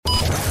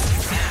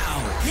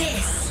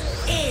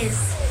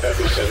Mic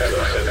check,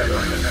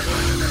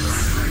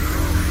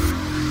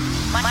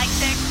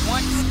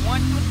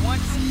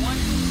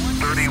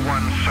 31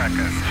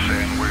 seconds,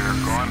 and we're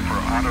going for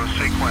auto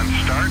sequence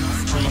start.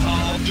 From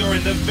Hull, you're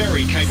in the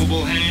very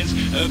capable hands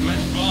of Matt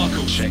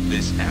Barkle. Check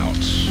this out.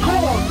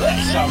 Come on,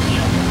 let's have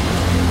you.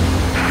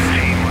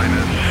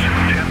 T-minus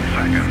 10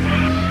 seconds.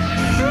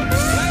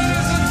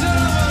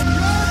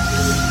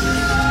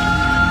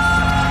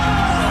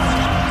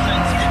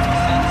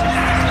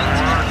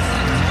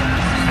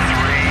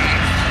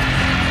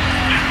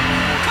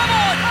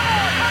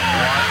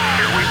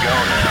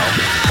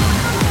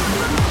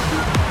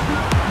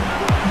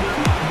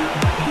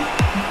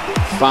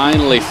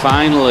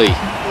 Finally.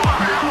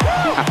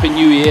 Happy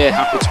New Year,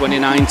 happy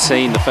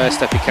 2019, the first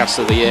Epicast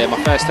of the year.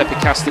 My first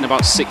Epicast in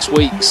about 6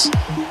 weeks.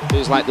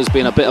 Feels like there's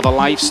been a bit of a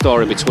life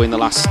story between the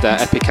last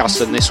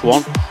Epicast and this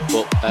one,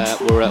 but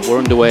we're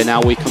underway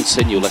now. We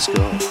continue. Let's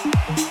go.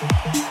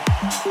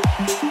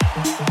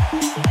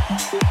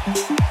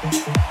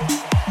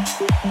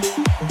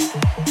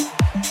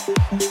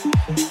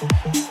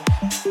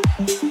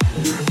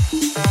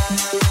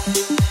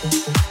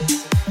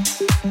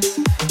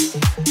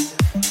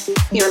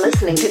 You're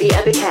listening to the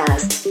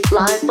Epicast,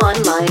 live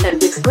online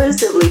and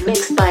exclusively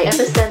mixed by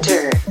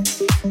Epicentre.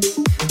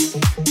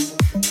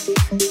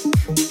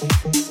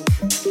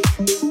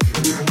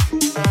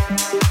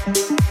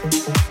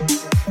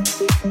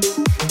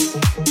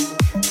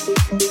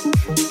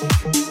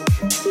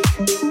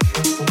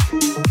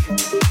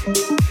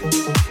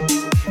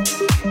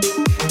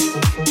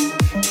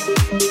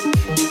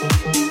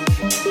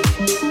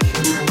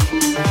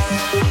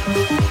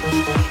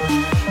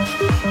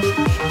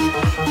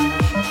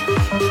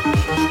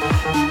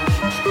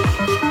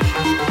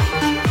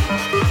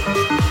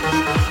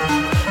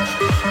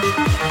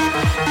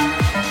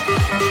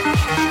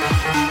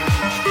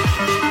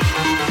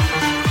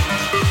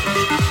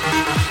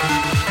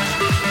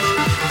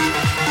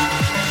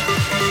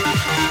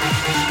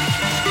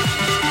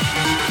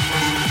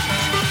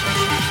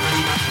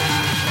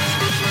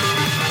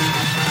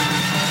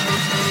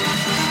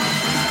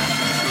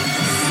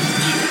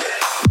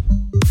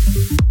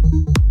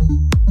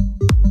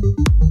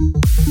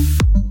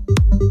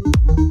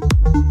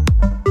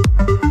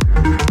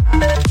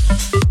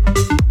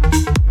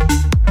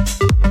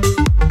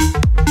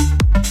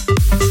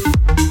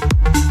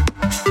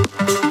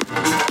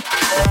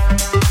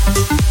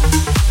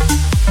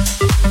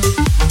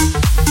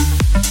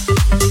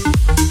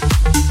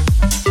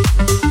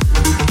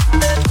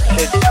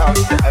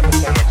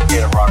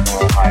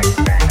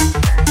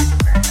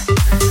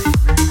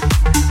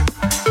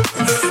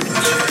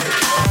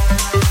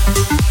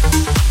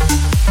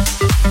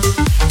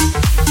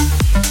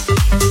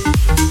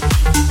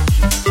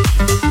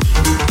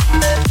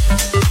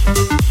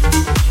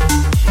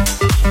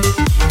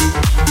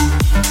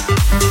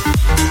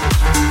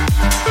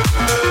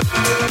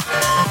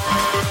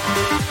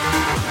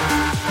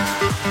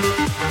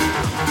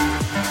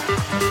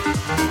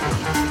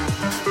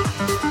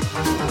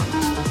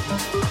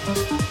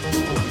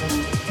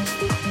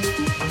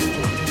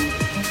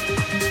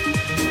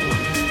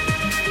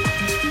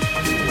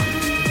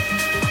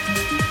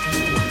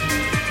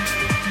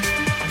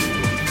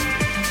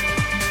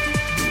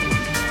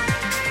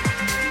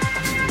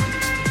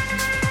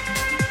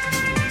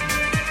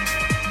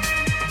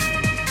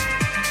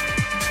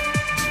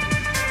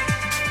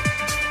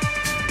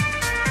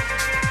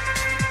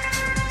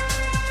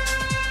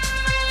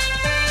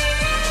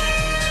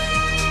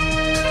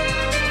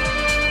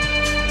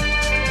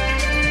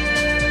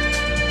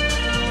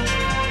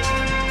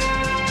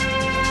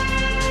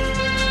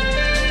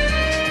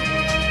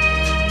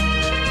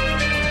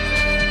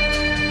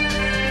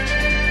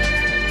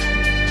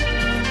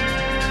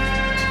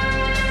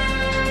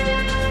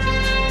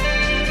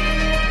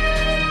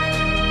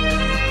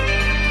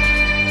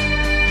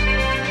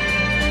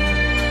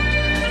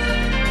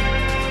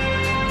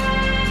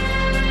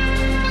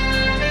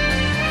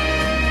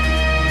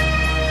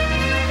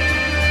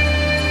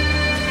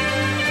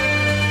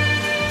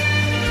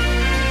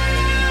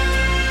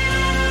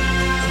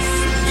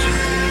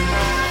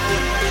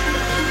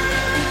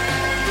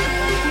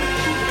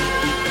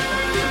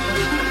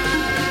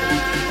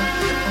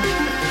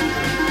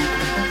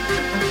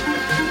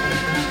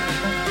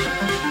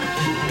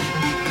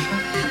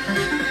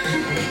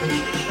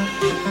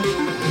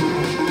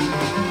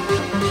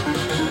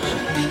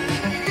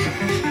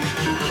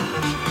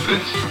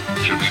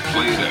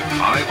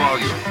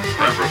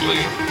 preferably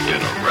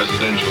in a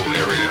residential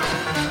area.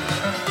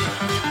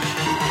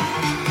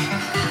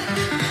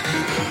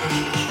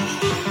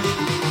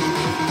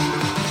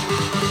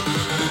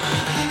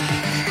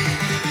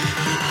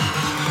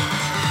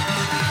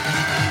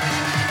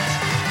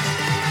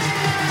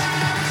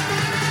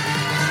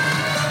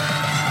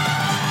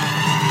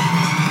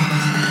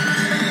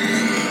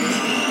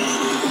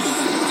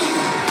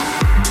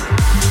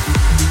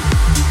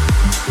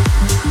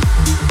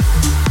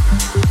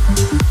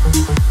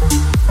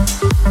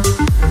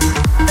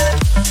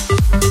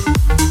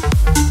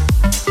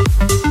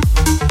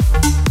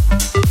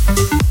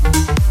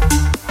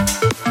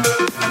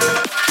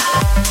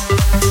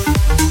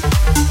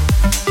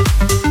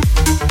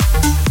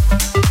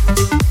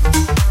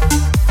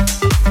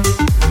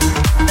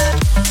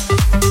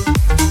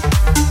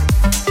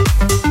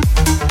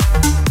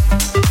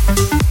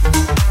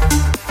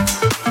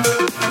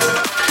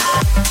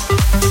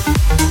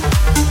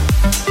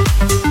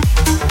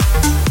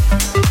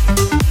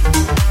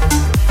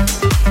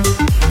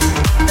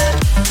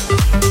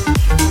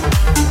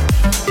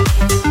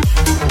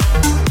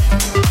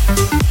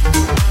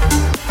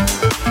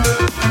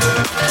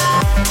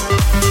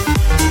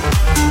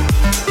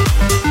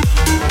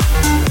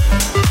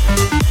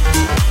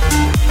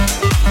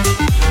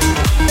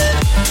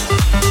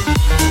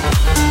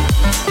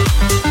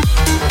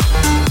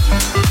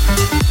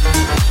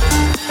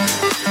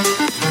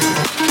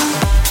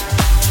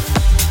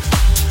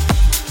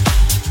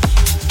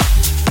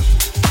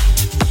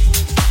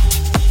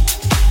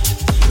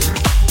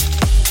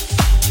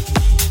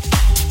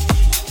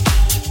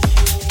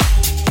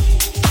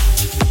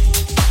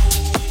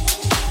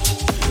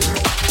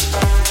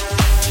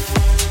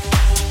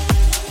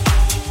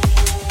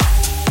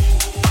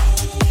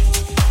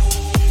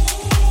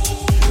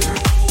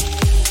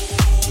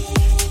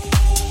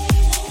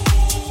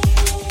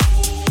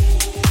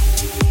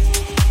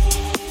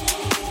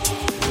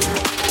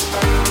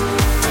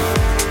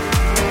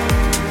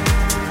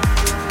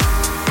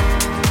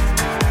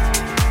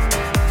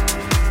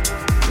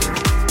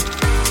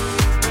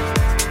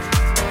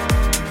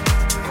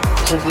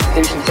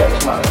 Station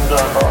 6 mal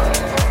unsere.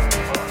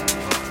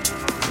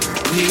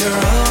 We are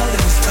all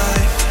in this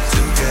life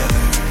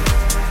together.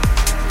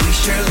 We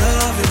share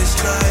love in this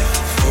life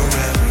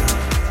forever.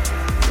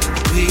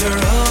 We are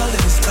all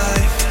in this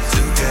life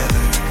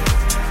together.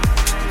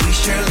 We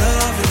share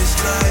love in this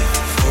life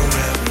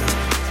forever.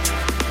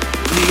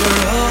 We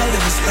are all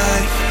in this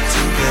life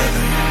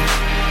together.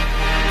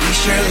 We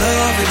share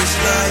love in this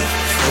life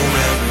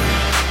forever.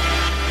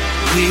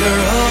 We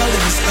are all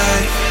in this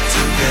life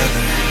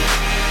together.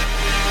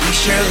 We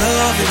share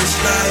love in this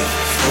life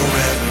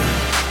forever.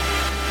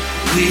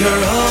 We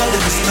are all in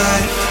this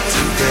life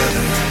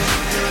together.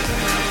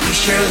 We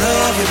share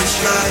love in this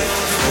life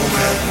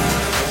forever.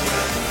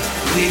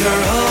 We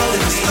are all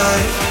in this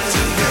life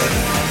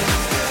together.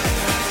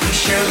 We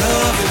share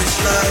love in this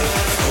life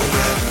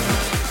forever.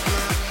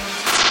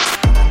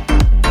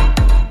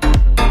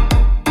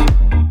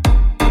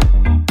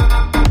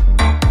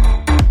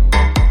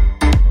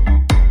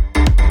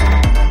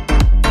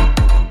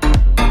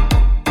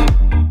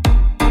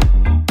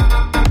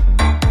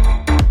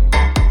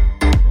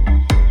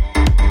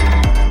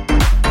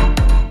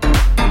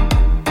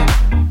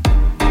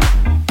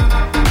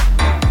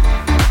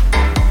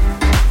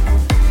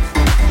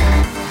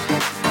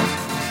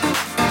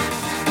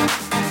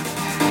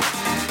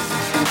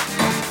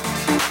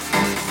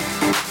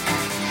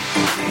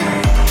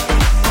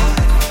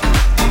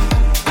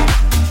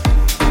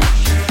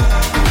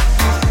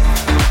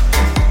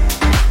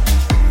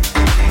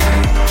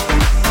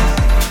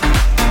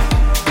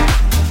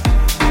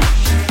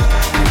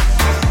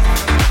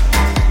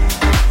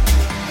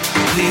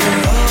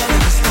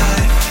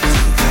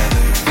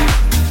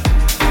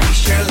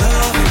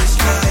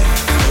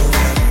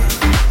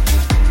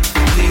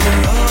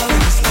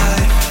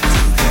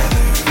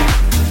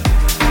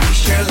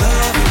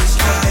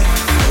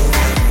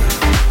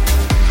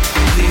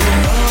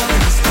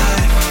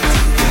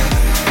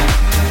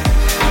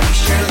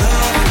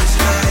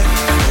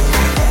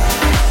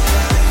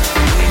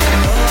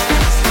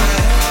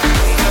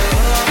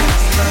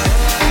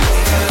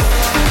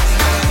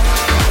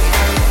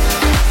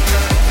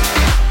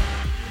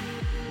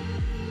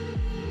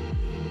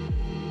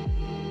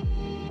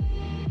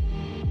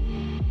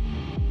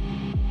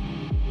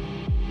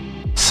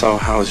 So,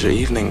 how's your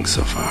evening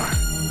so far?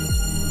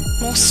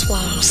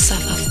 Bonsoir, ça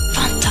va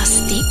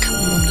fantastique,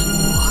 mon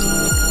amour.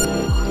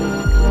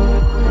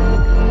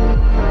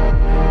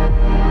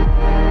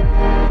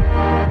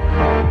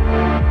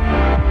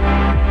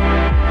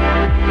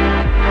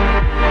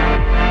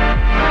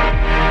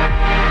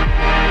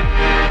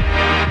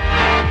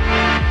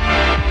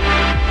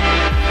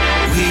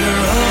 We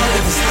are all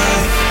in this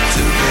life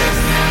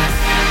together.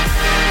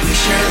 We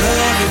share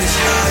love in this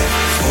life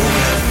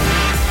forever.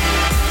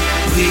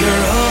 We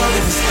are all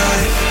in this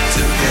life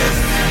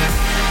together.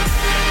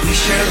 We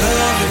share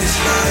love in this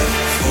life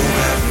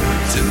forever.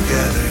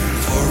 Together,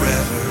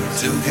 forever,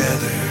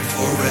 together,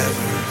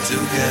 forever,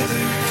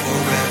 together,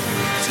 forever,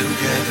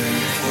 together,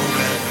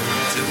 forever,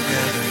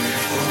 together,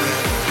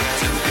 forever,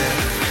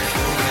 together,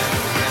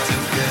 forever,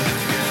 together,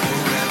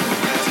 forever,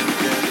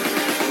 together.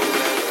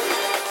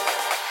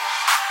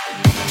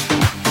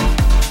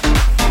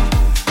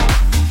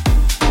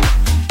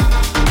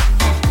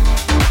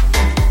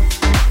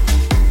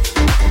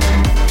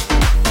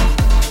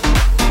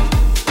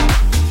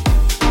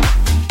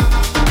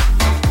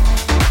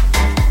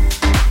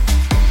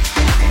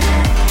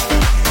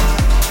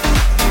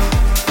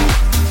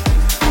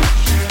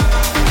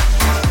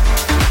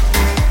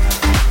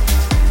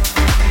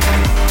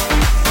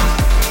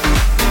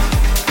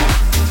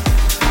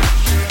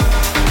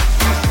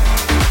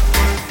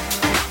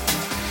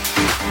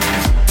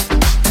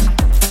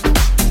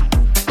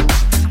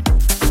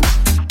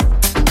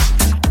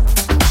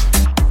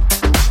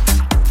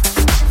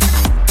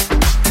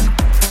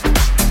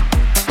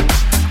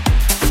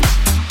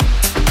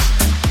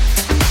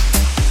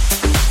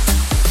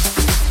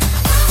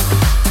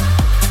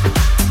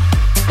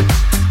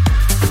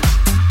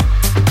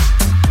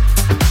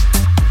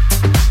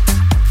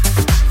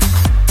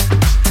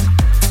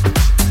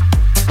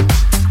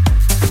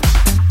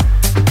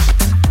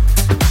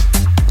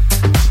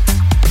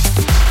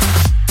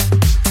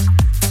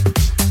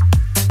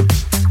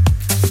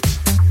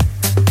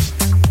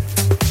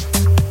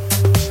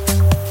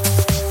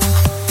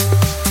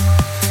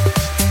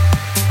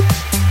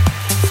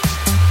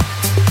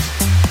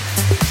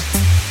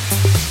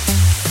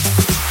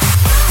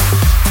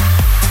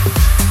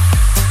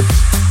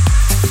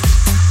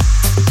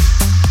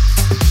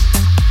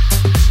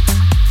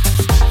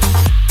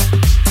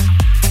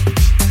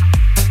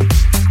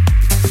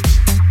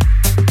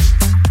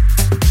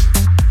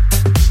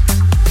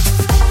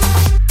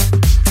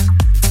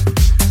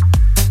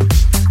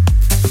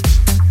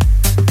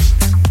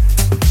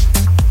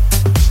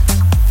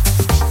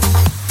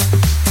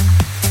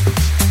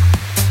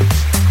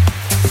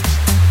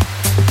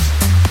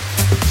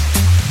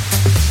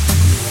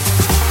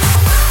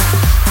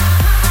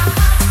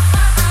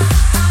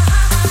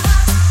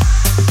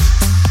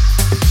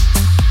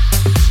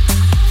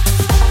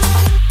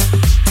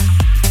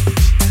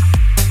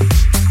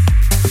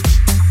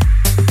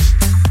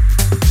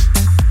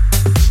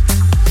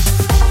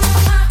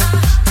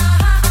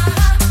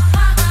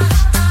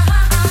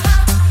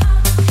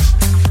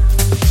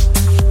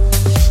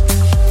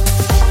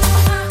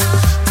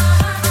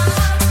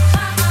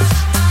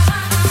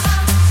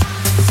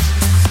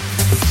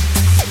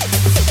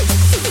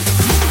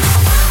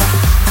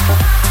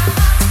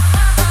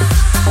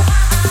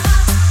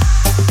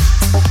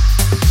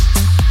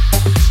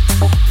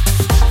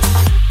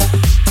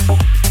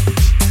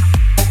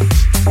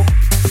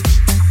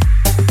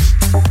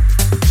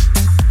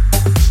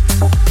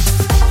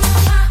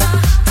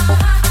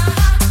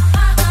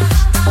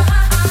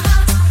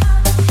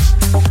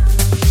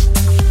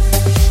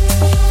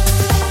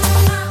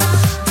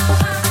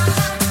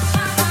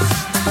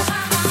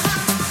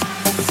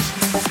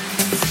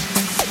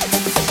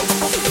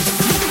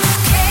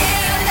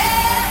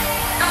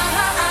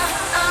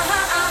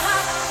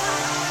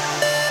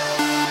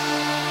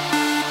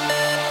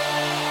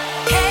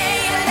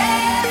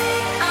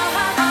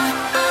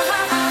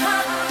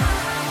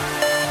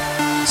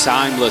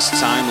 timeless,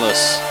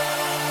 timeless.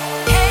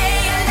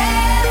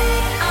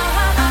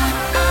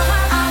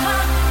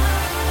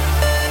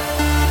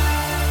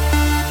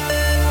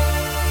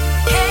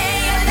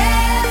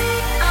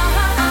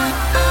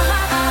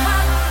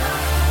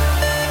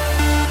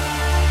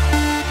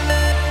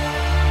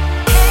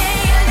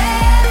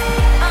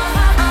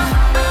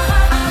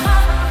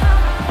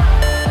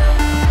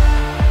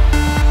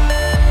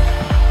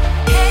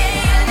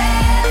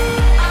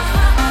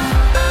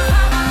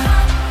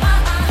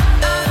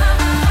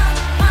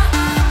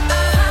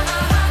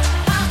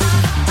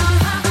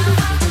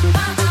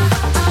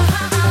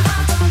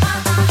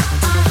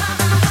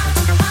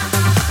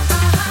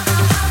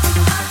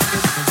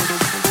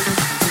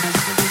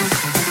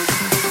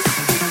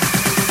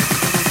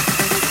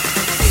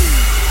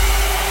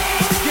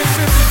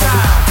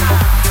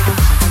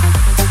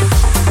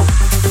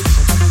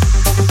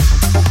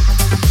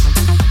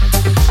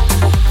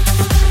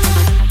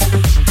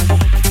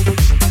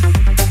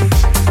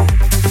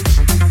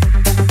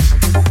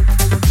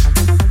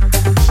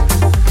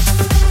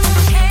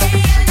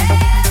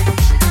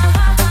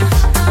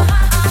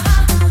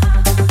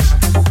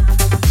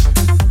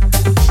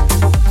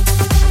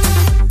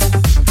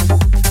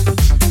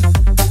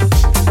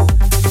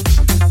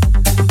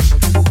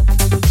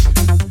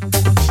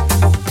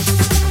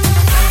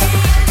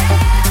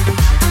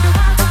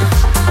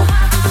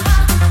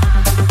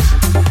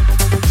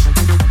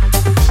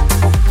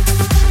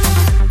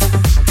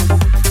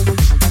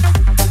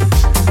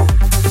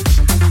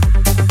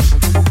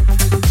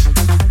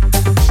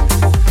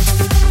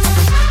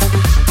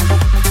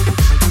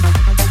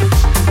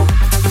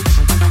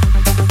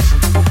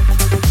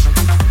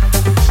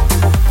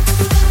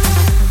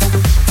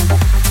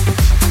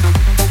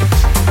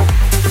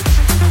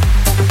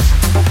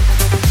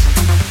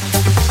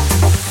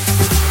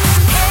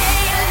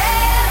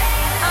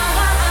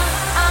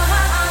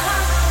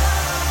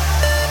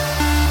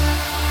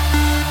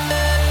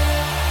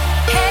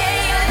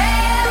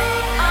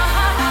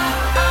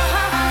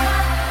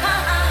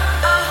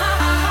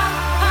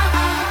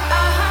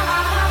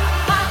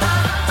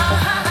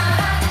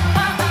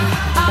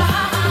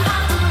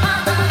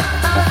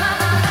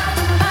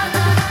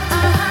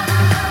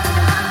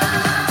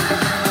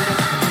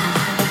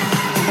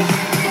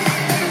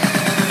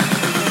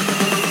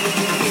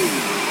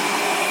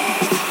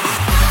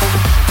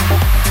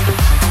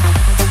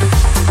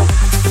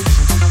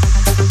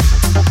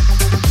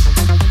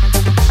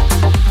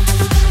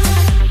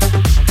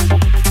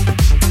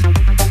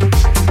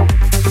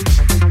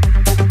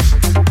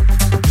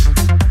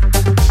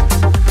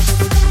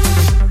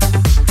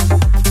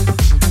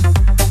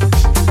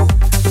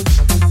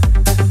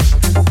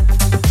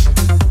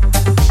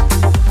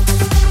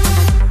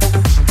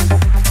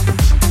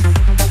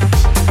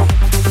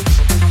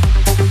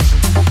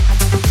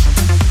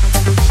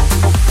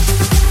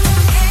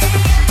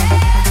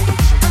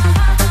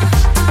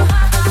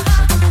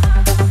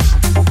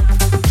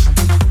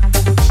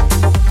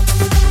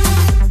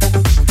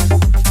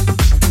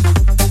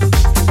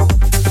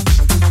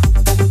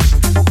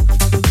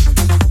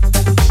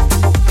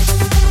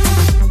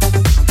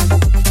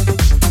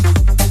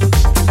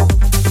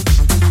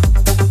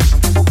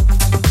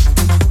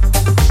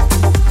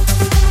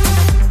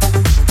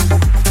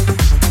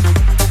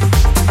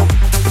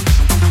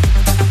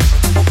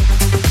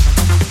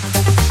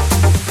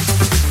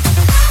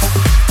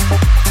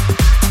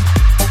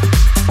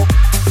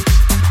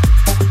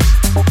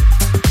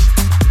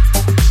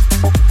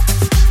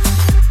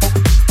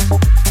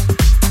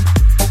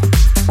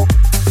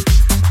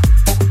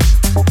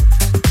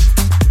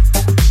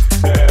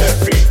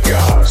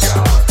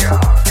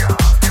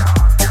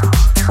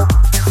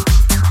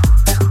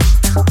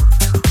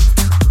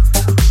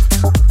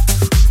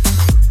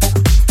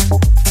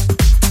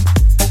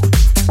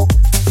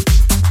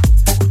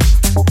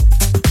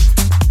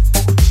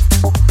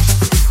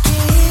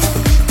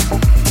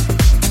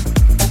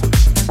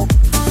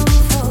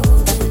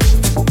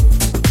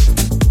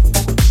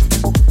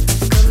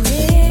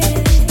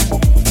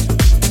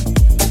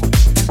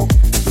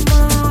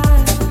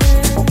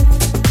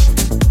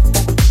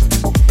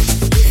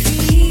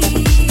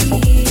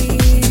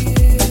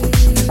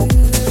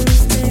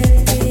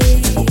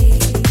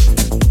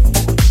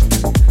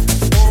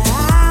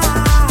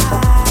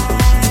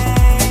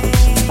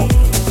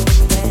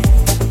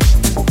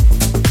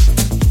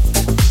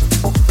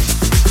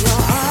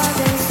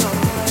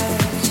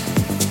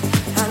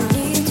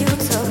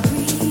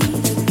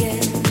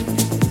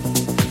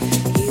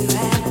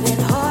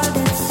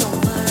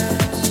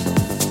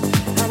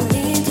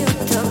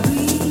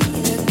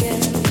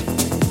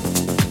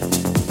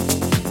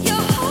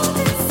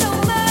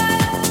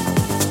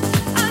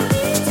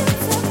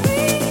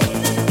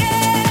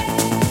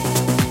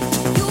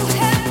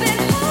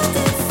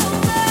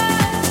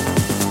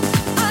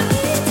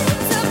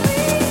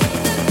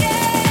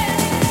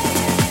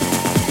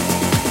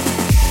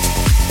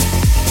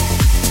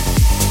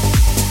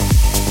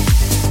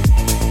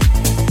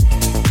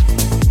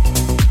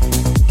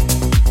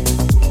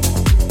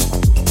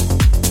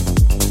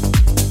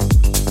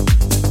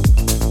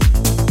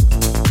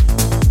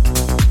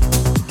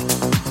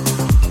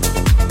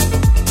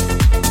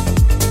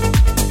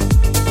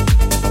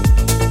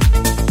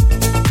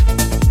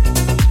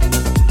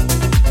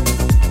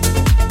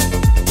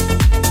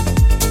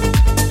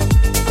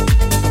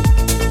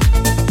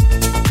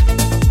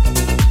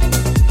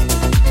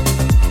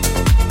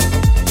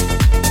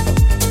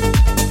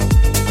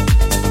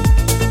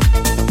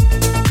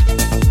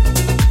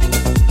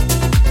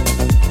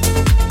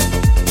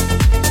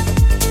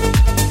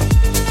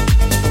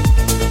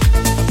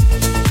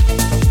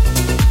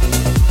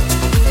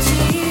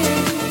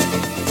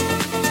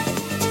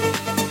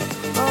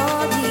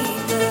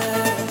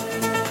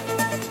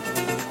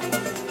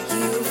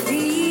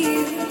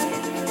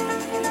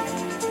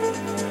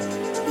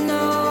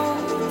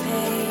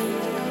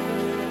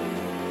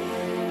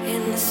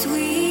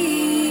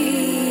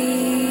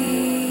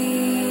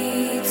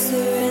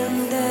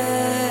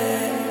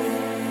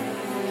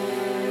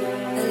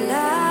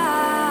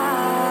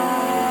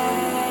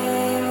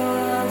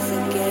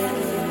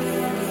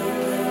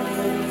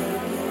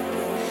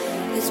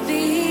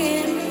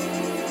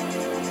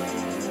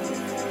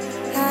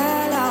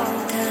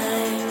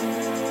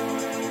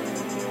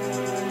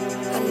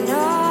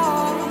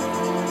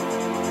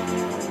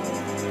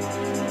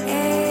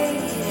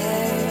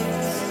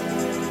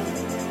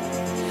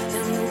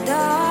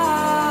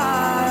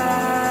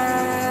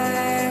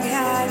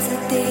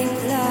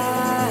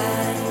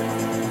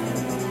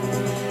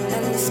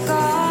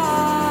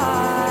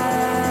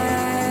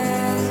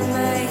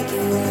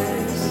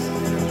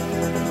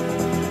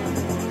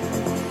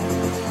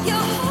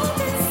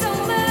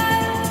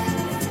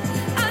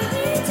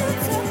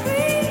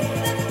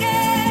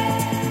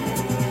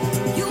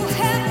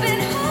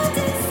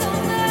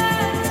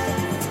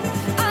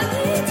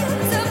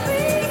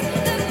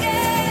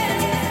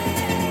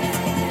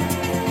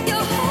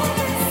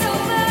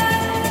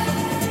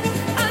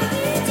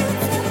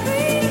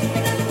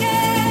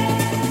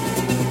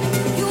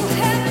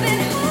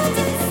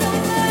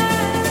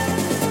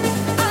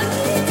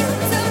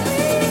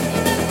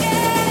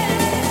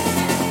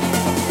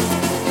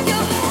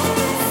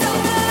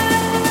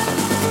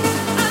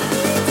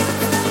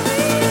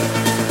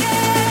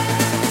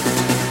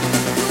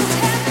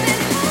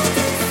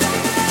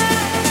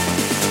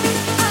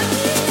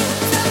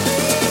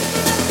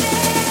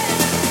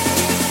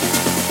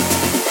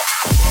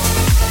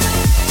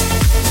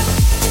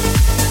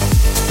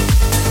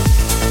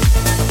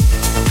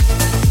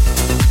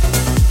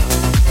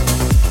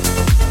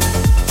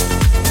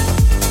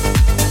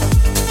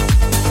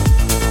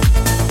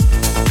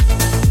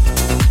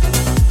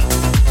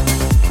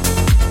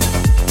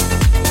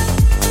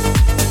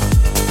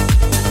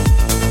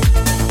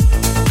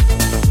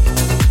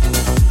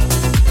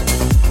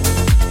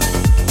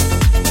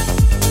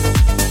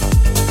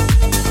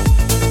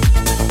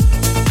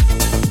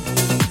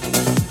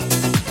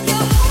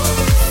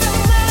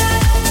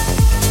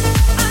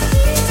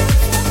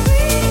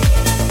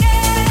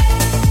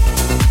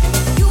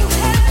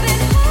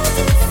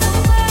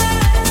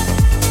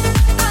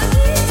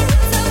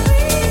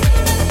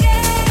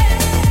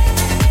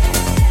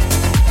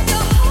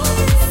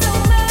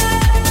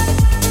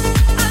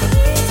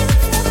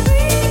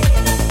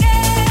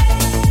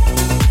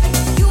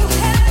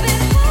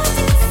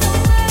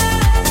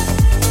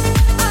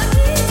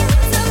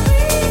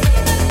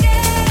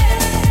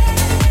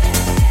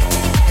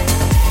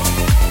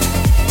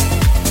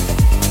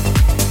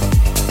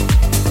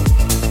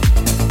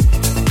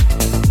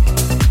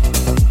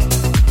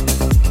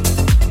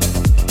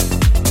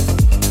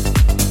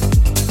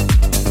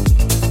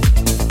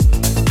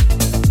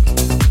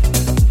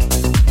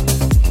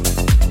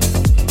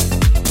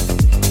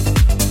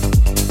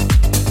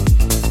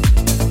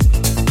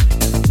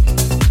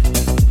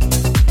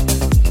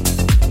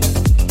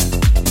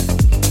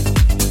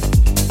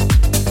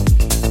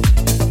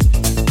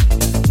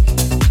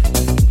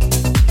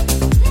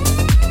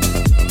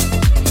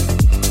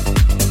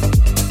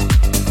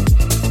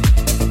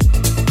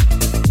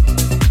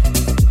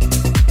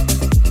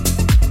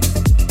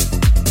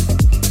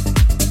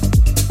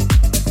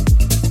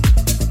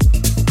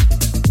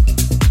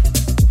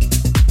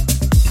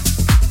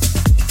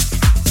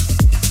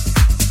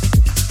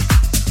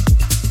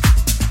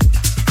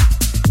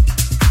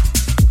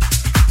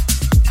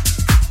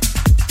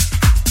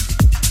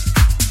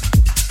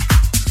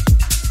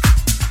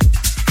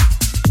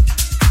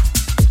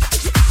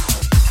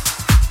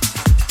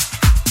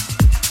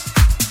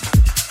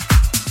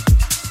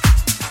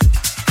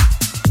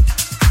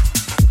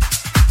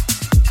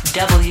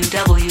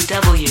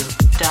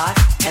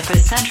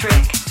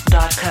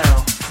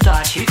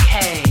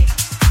 epicentric.co.uk.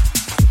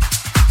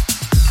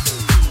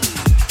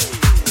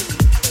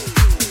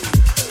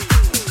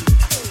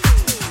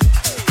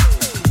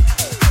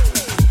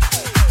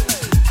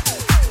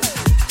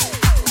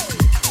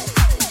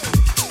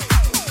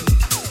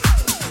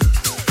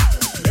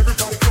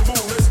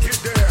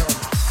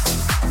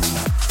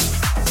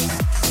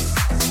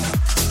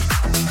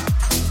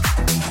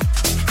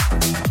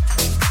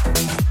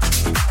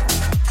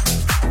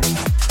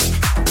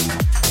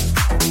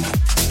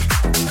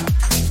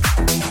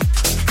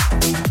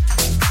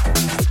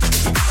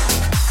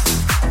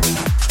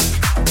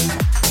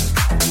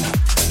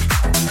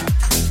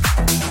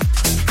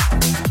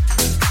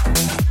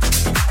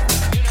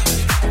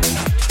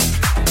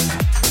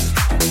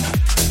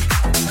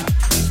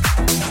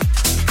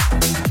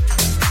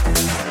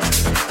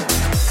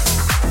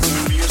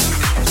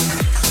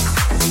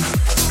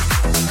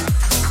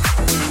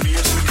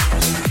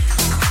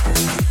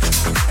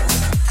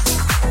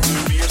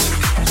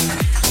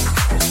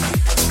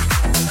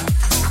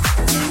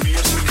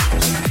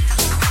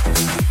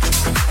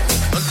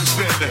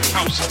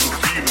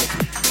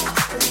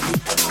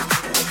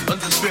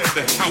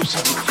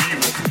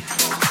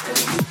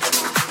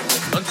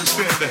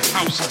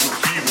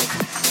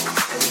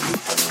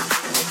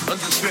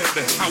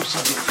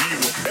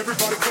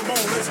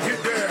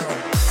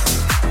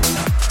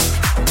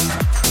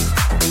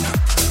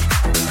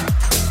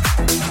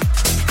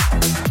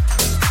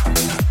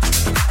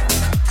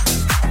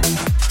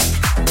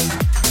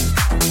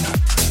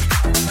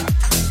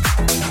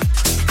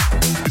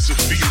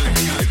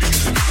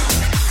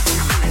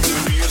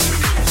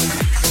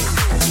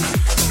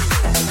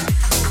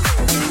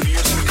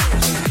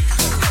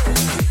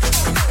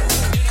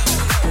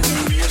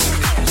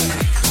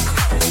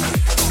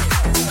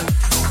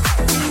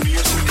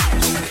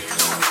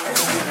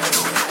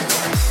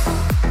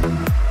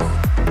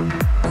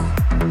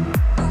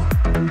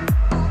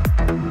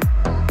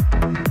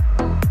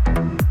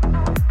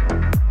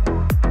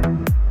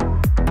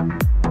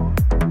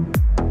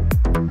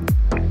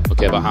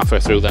 Halfway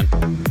through then.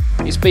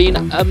 It's been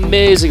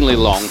amazingly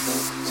long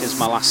since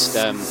my last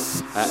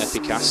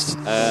Epicast.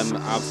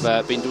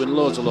 I've been doing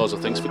loads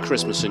of things for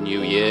Christmas and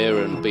New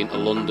Year, and been to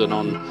London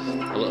on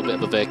a little bit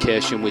of a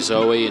vacation with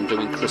Zoe and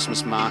doing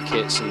Christmas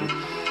markets and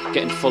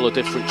getting full of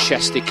different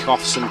chesty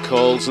coughs and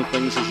colds and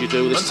things as you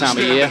do this time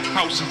of year.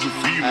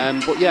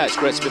 But yeah, it's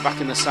great to be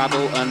back in the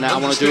saddle, and I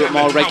want to do it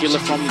more regular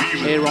from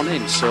here on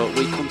in, so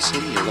we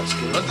continue. Let's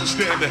go.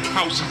 Understand the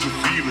house is a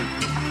feeling.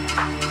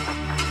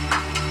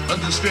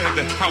 Understand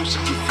the house is a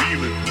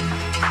feeling.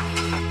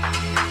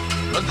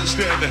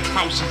 Understand the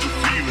house is a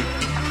feeling.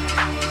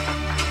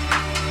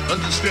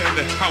 Understand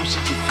the house is a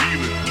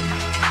feeling.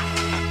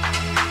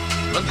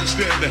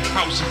 Understand the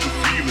house is a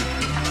feeling.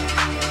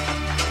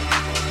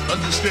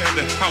 Understand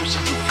the house is a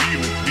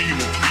feeling.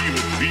 Feeling,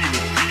 feeling,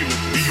 feeling,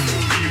 feeling,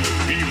 feeling,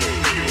 feeling, feeling,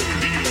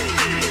 feeling.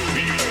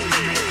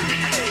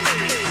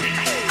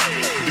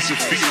 It's a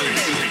feeling.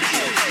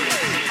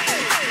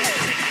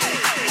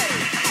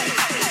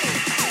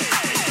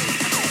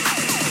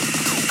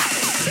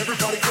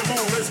 Everybody come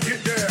on, let's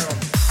get down.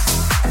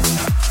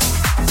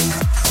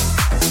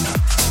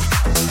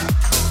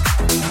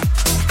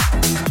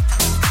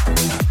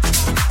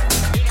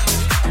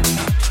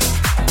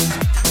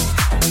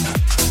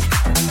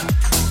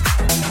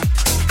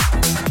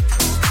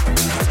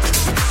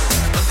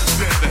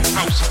 Understand the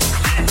house of the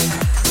feeling.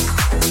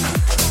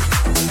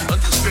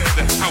 Understand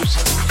the house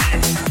of the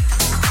feeling.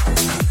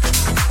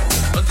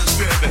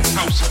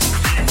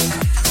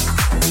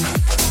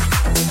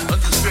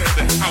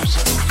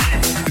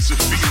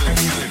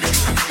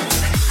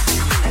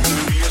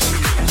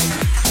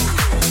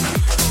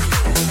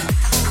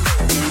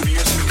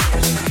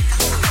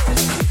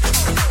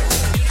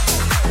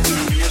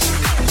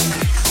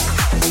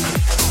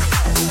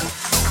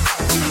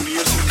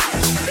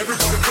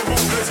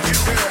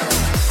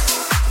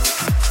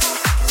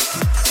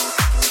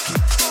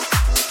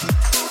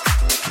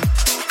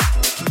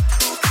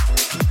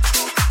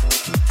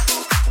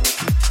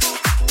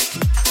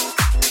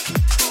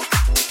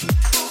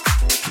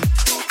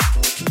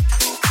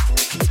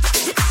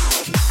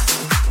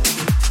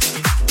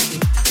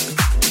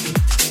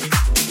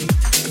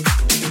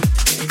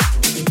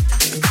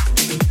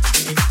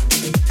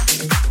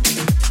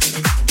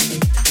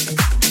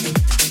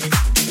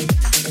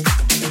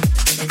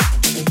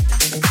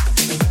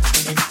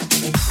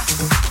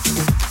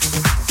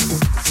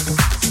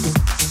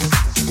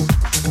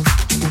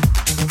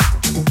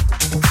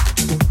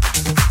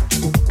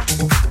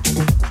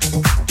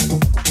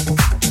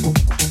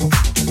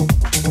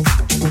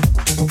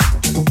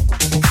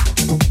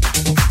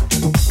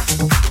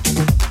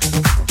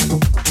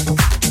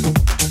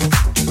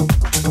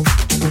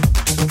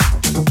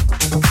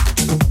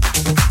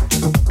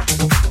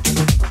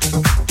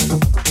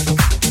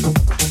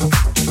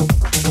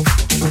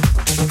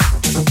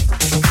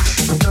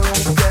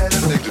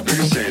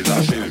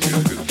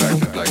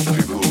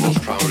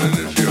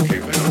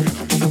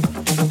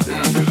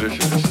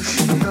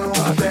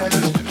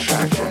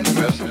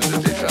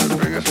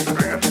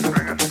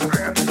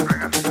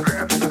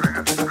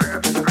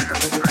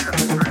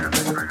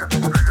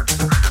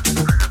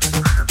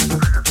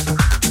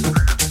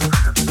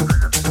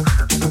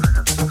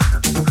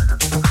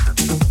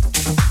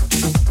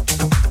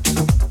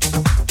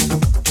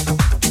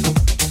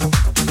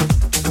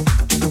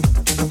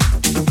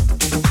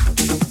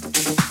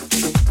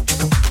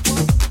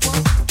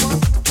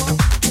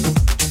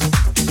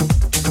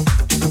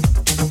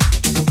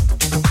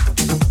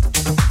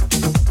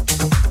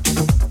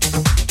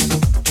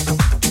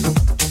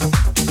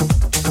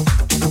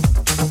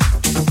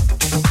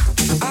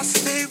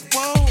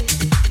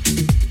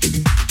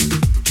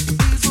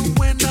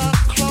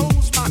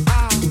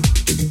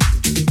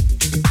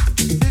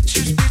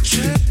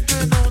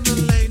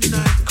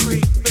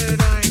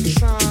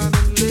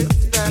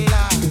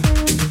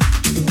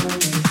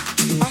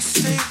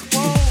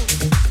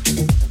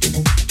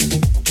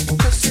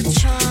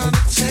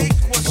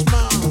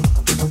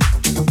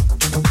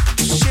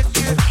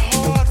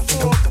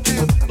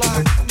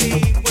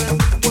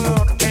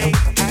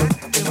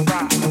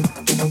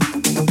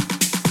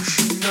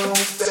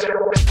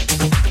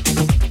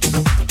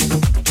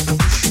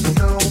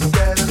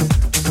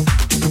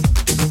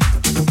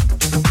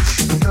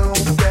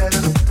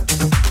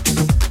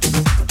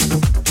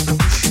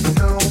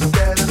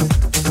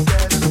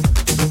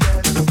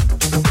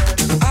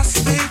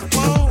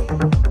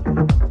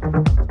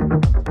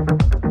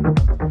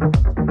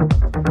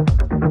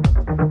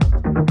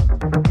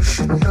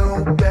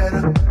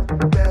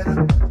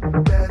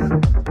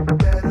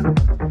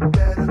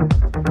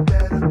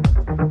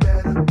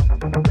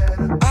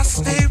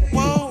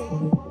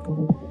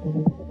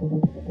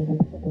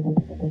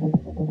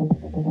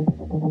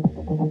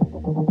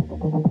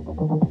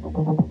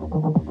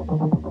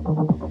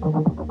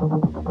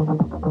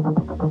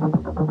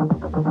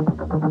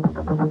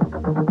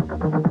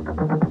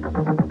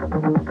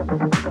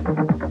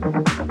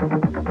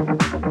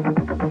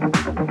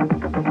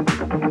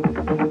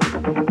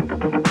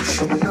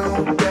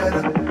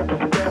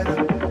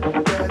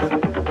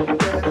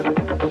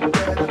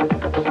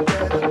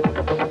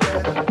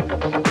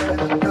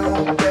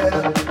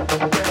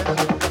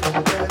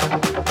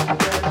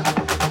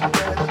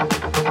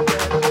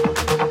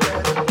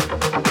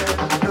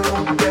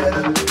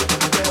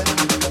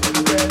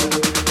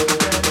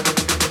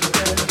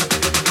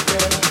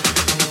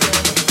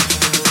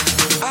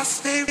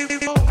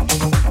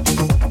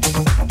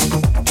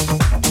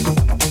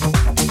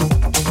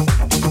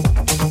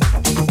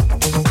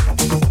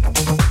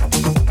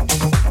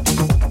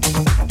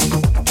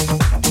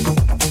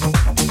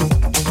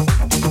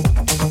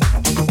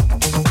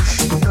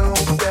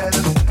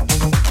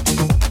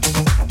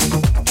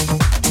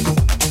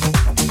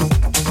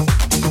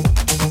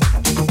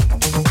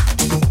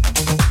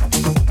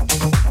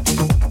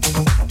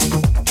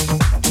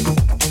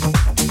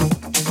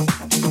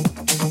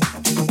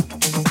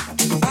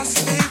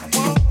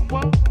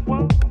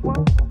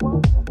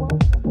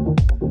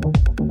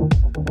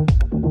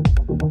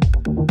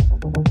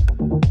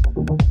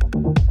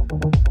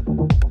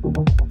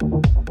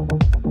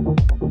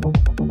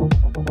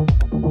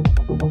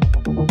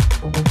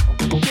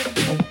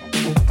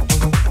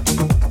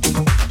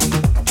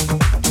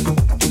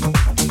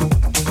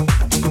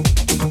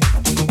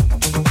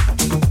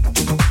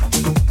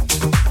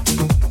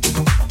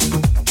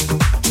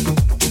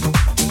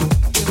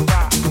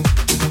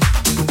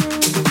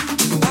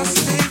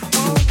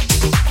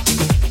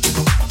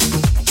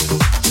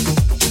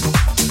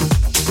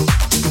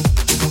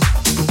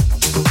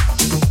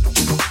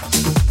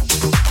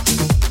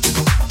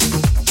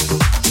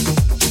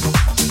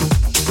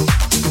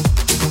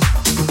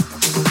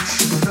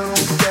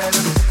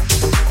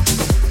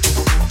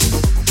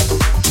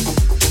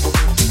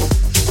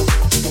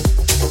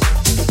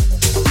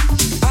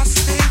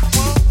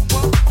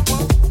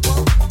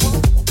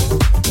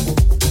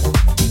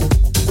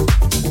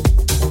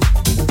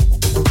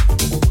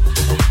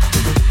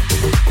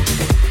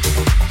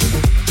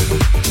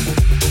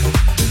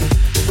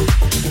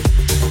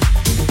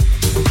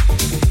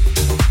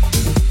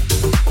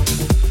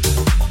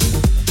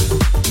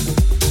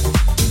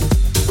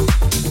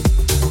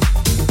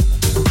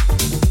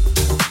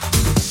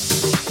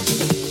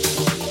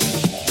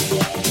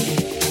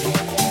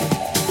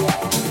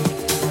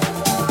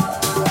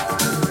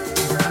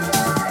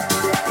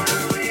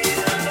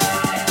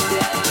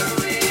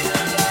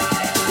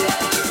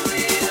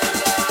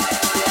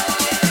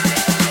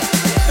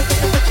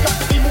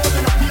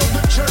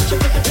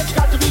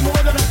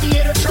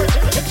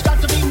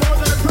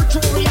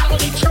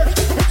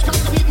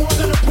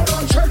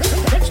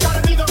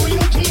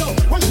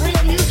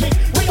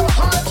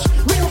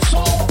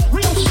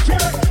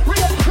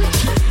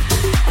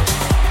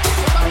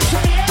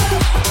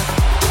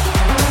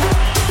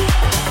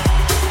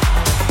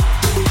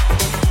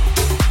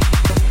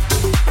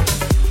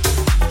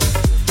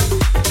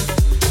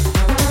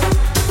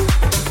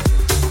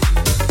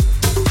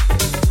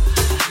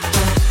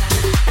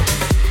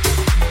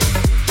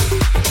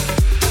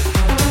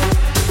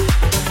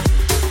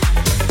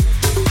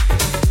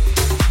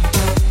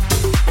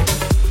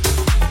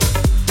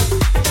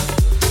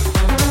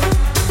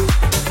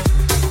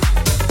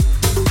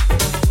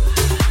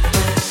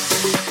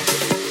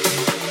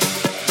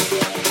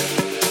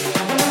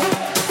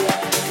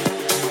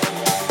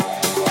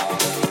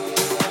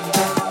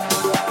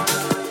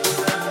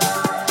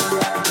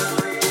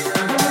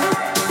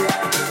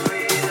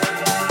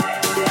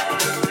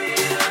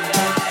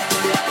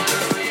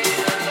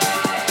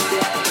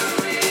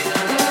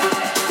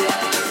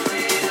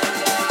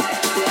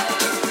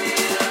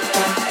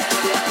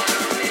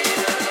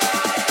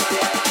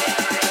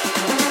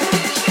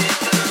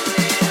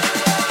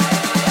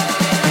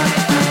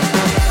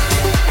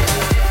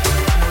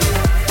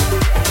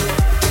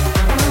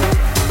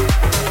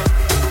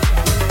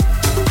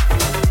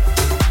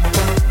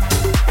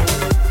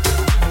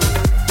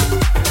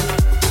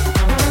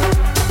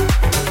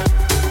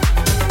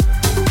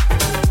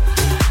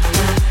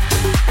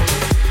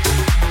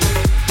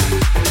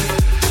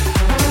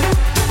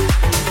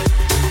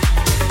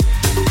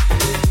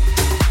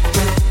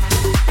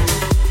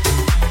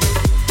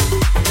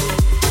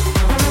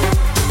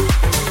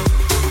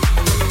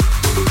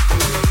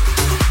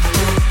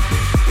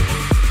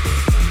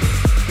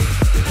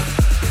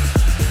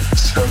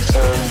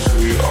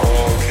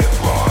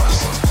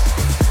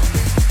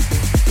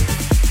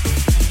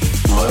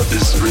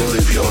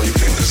 the only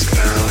thing that's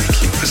barely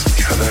keep us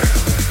together.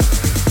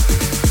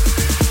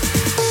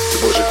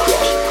 It was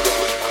across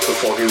the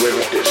foggy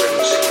river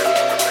distance.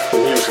 The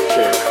music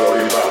came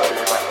floating by.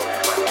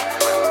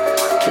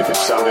 If it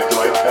sounded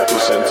like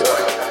Epicenter,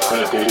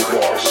 and indeed it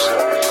was.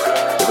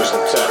 It was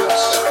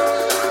intense.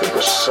 It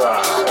was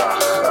silent.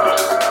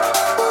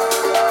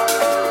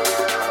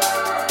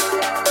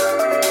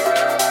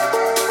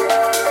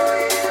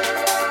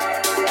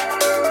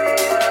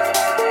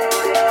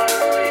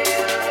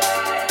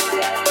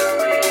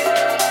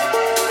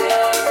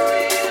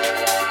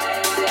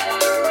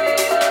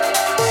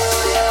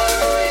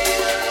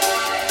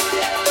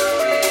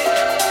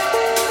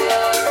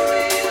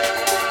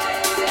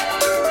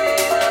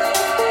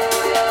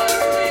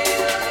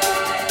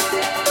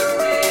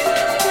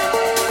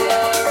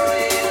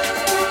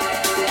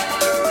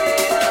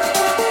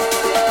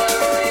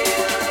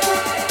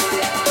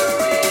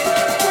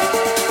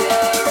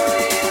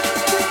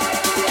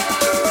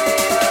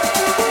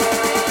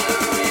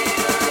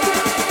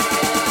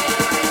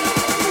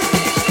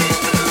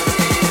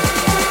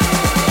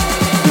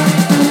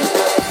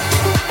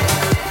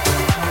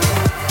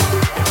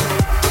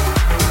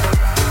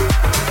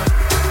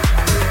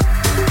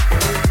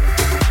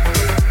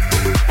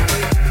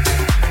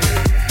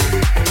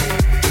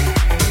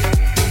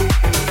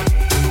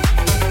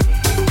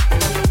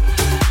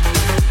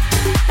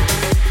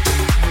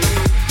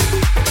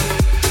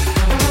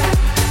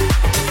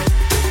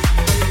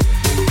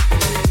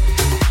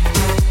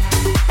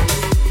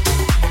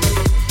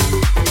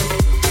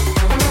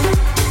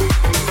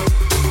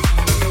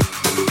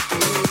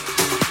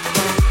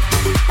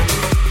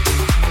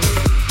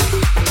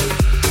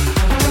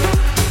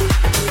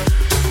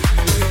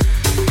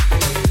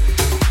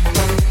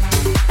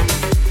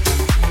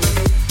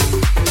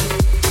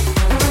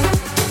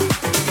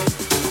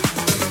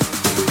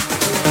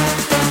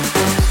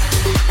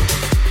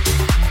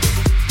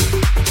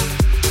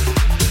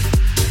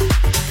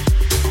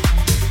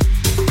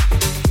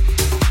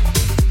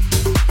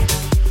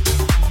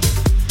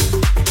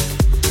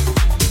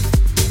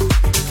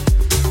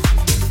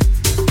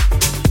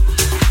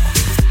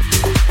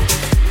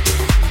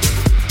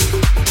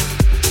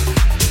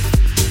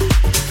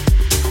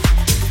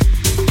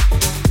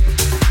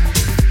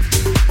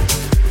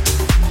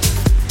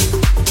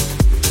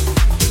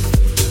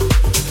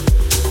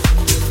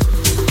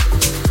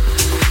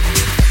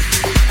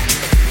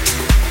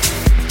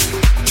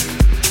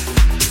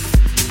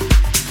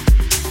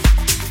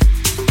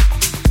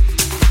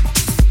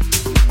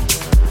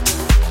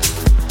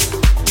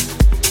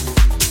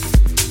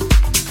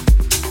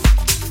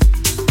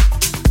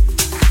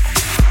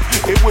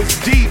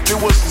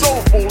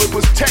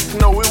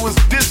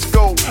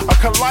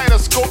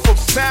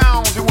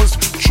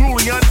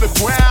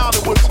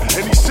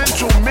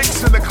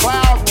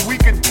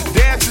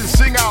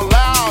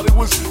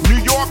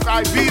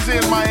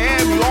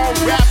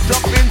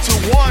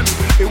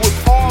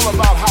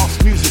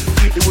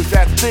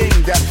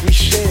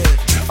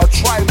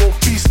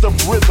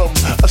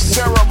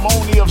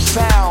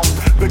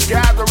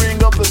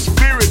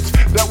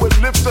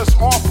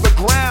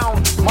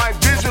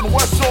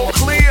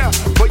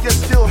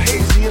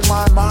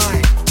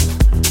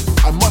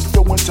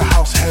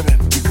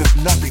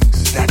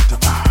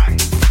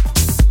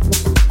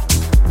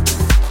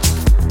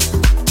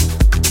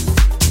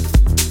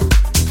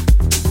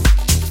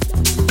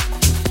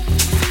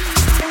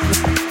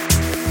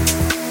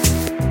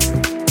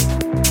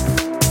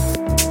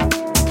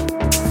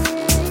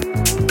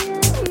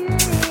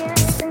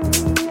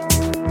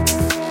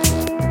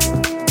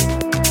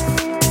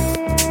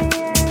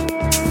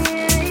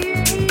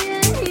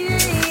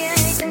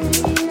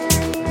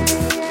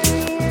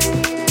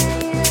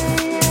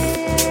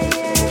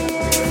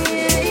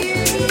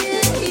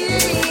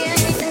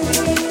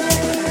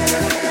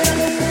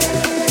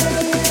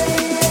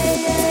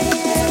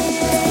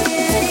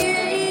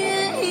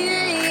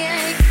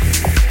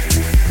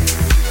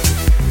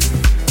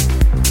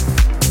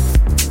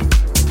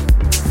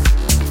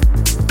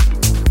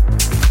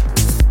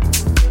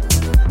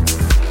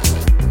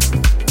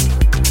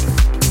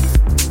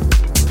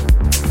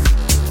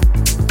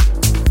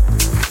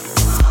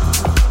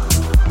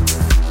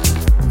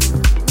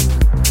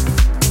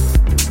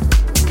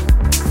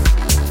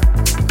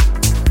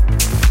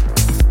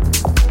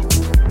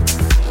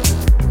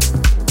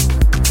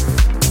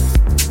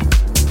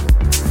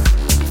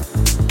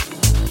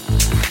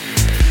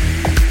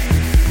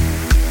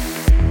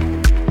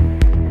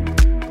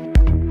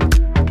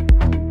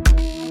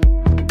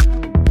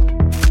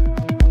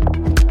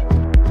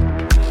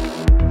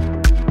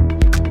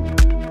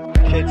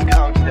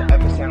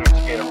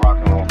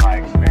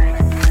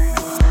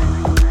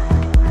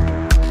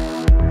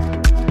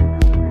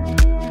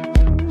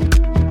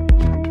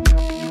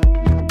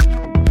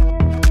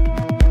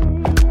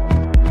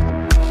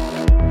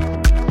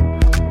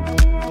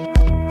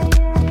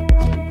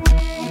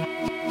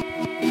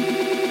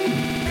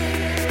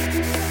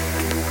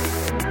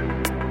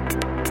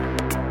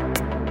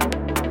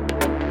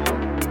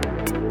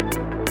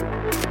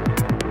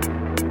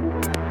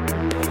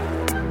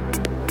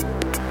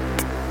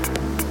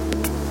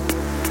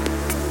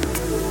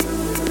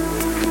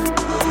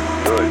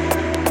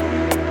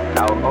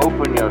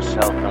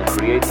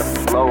 create the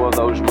flow of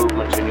those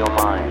movements in your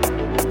mind.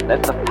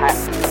 Let the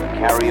pattern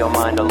carry your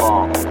mind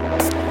along.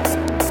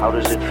 How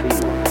does it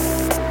feel?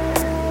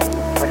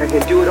 Like I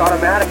can do it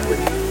automatically,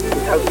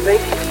 without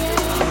thinking.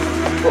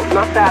 Well,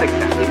 not that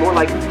exactly, more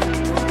like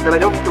that I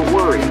don't have to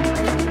worry.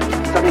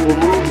 Something will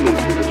move me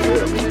through this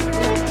rhythm.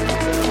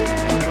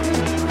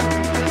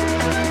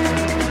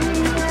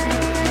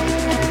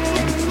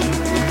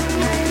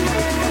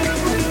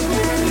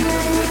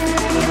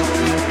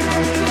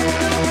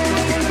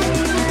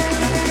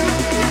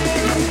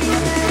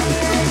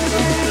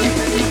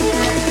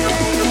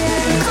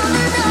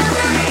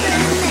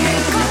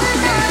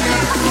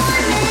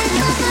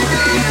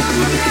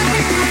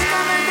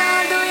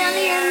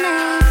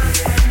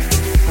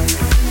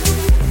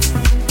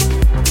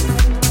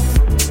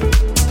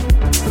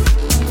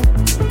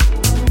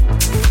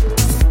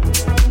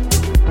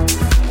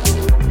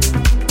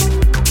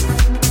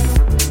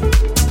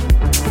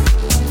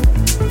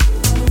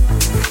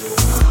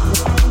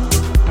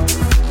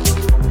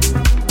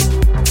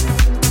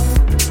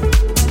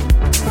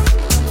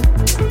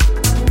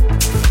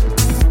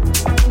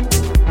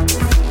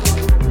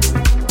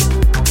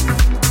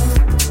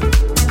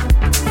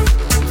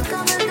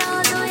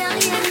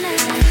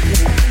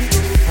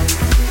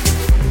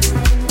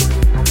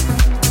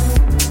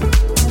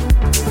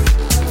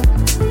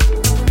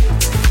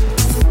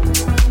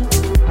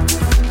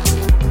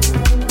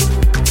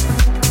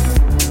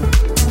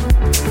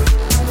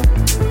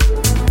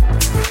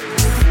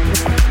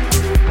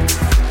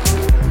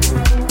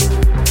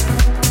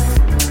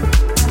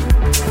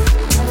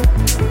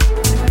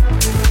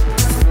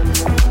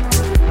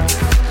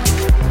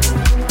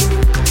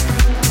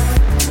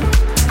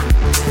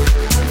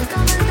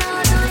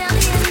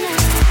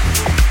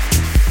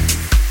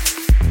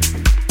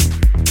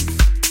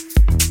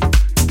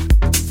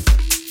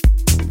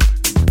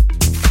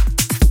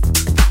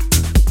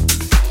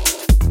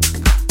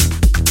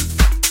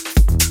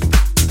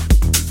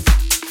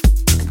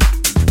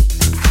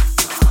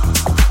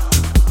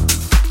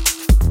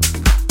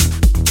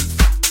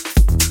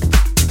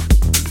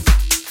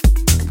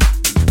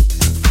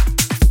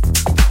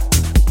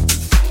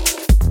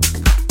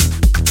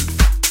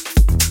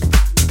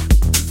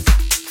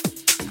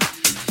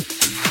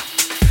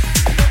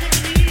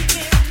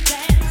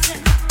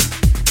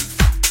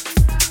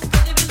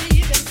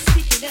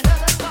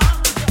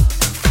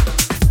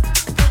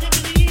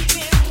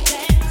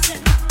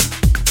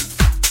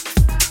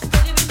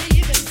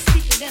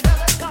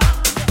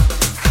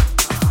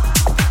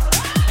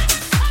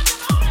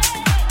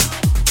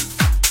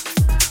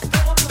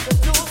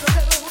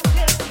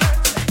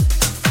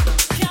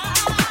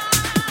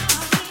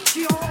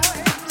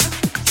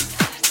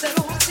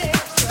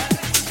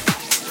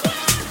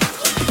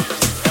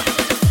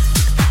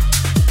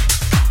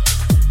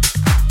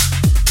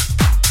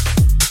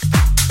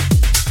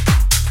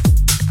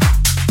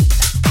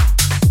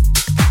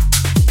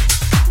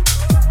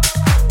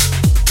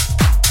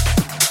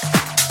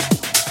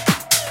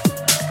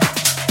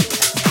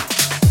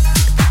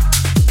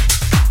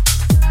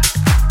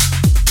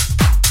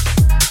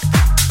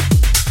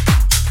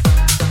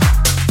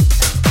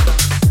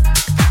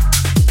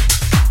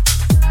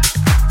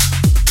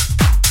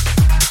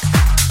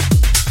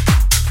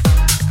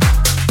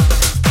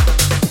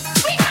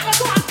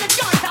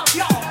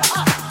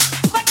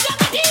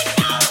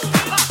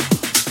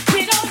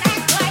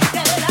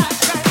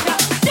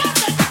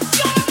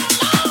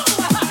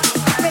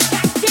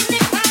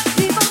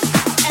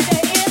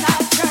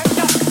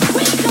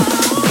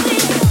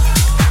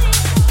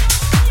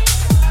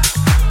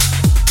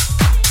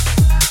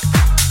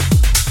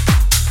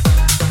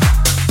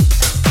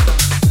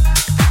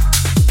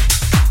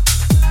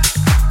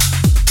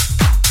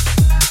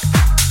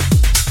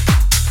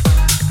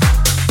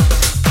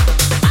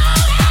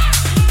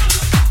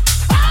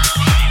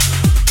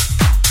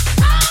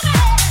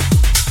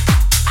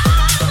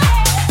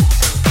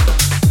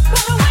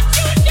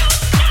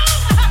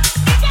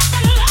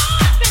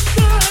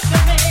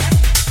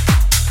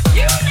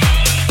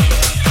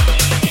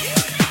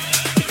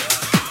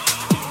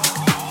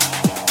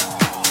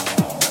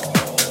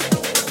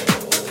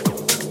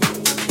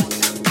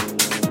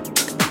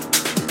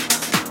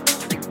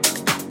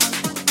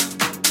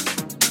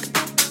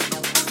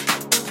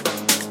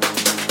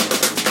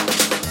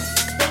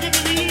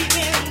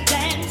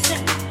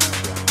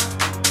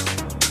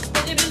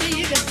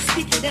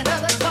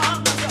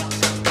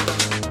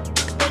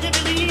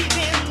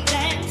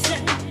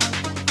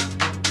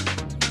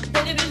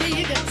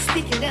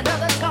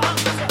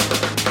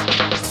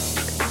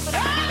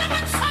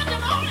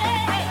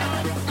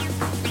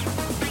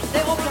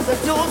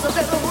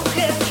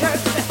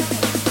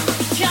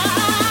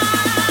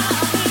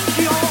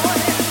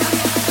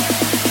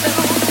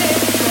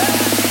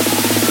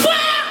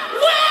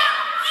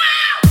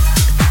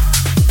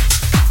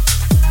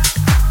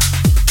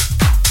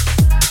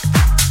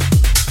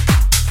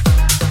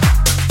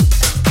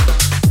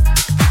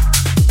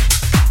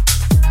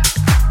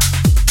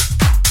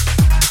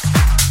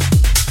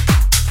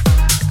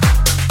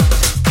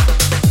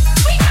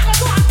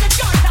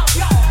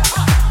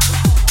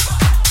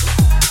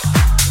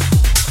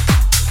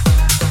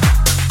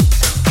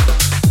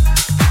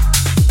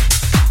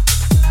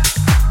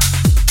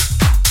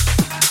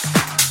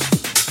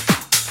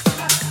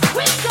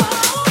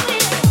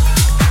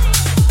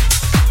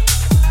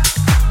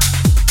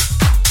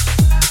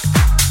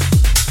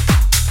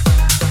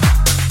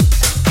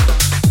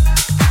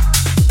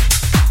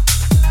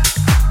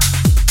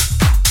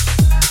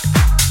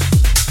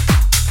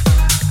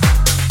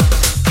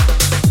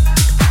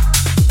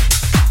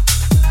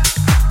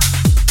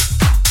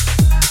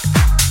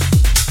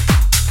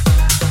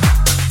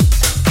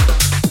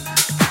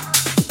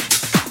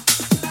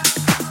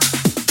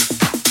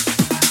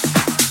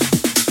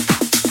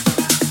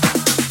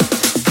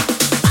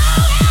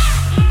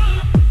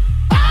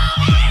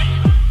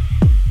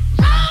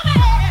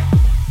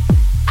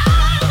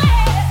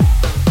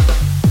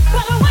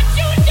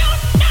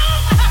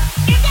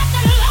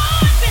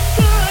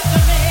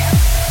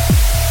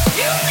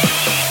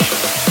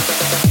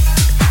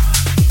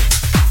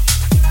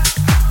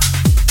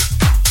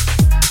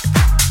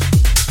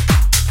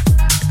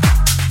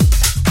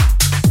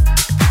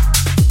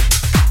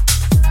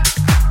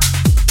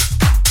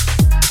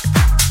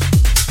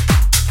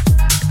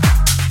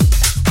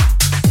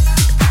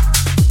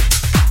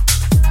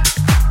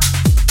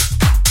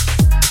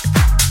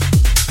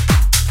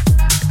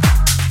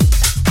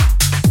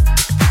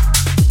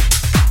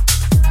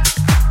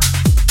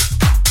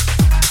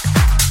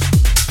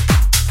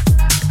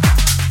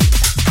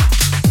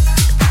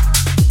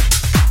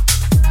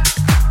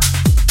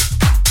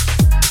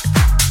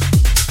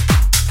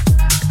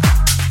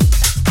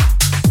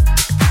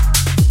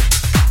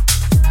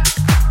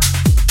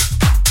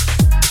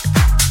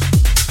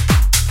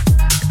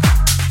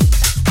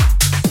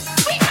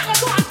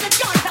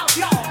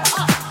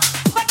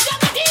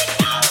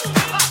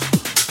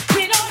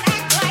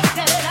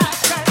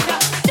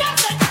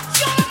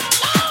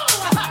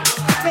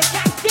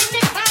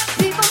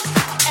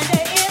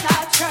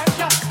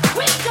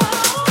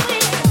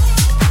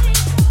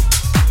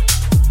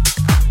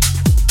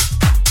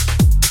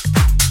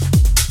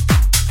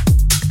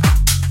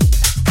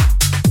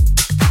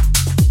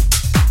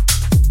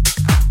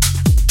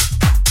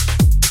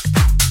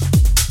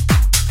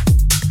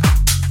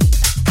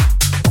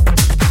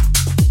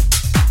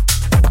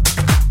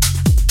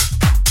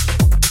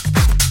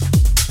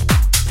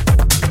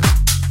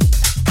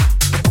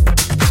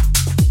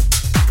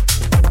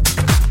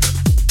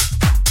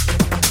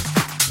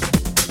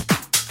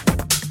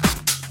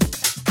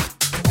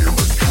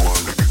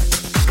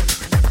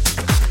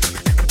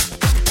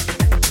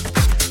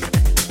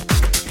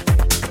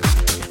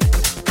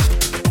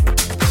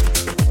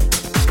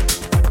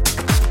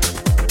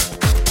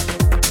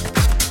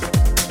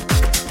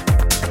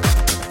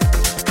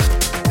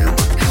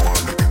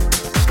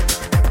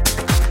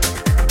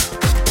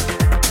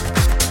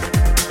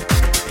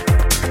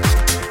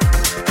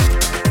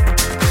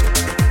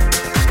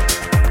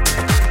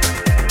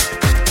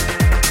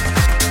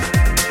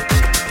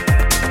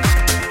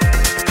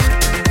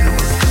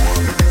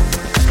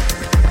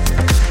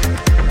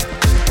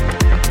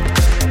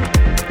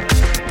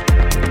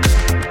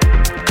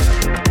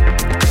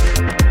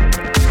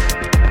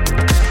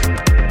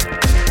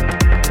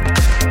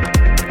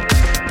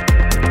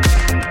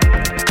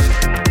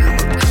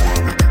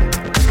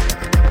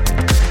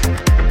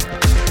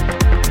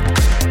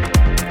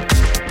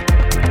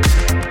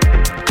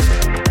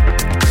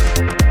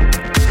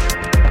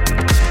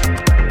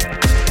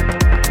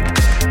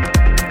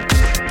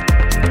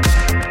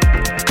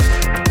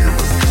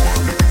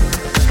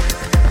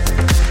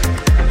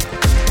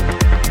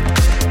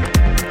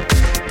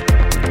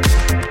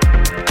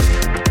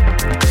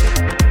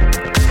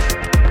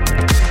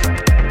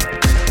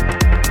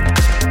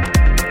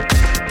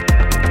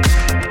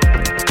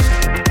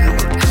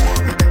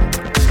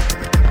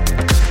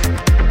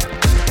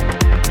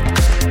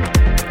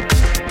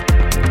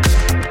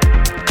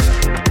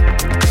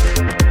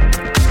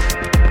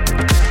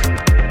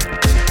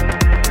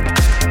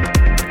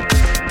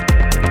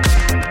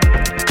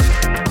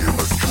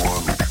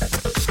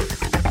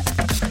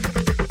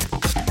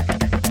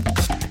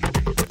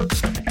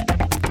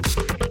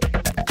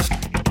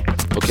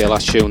 Okay,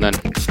 last tune then.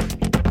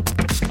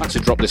 I had to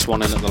drop this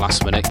one in at the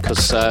last minute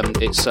because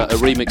it's a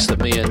remix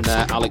that me and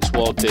Alex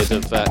Ward did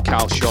of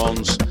Carl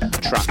Sean's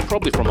track,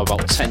 probably from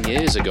about 10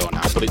 years ago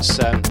now, but it's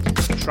a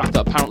track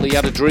that apparently he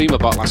had a dream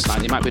about last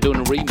night. He might be doing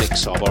a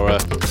remix of, or a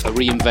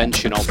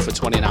reinvention of, for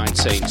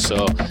 2019,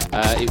 so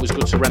it was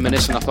good to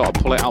reminisce, and I thought I'd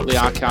pull it out the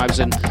archives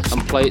and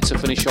play it to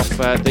finish off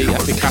the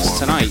Epicast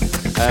tonight.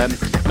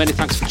 Many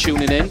thanks for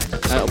tuning in.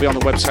 It'll be on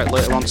the website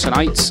later on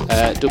tonight,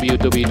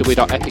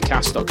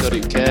 www.epicast.co.uk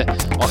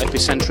or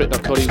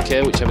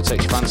epicentre.co.uk, whichever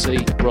takes your fancy,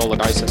 roll the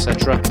dice,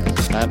 etc.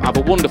 Have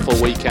a wonderful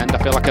weekend. I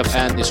feel like I've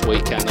earned this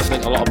weekend. I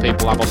think a lot of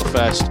people have on the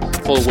first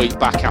full week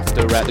back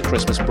after the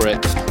Christmas break.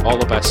 All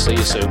the best. See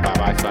you soon. Bye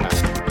bye for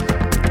now.